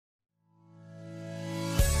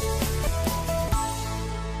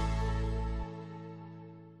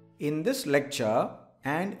In this lecture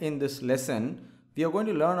and in this lesson, we are going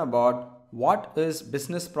to learn about what is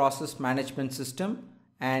business process management system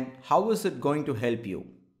and how is it going to help you.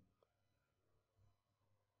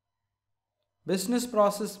 Business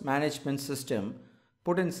process management system,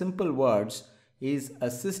 put in simple words, is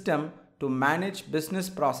a system to manage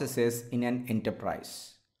business processes in an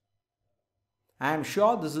enterprise. I am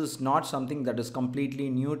sure this is not something that is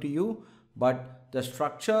completely new to you, but the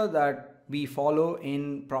structure that we follow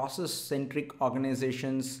in process-centric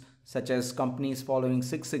organizations such as companies following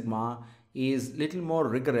Six Sigma is little more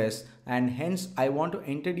rigorous, and hence I want to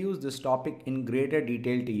introduce this topic in greater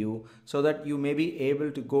detail to you so that you may be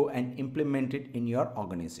able to go and implement it in your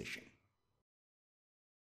organization.